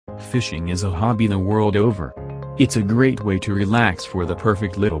Fishing is a hobby the world over. It's a great way to relax for the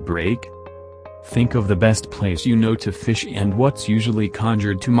perfect little break. Think of the best place you know to fish and what's usually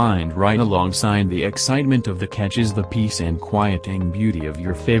conjured to mind right alongside the excitement of the catch is the peace and quieting beauty of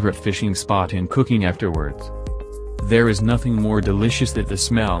your favorite fishing spot and cooking afterwards. There is nothing more delicious than the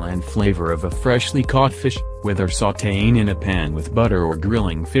smell and flavor of a freshly caught fish, whether sautéing in a pan with butter or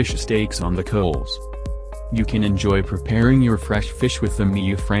grilling fish steaks on the coals. You can enjoy preparing your fresh fish with the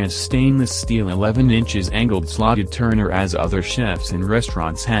Miu France stainless steel 11 inches angled slotted turner as other chefs and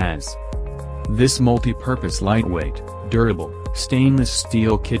restaurants has. This multi-purpose lightweight, durable, stainless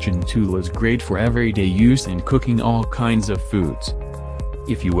steel kitchen tool is great for everyday use and cooking all kinds of foods.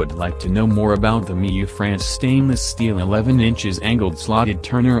 If you would like to know more about the Miu France stainless steel 11 inches angled slotted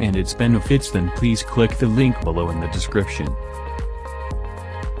turner and its benefits, then please click the link below in the description.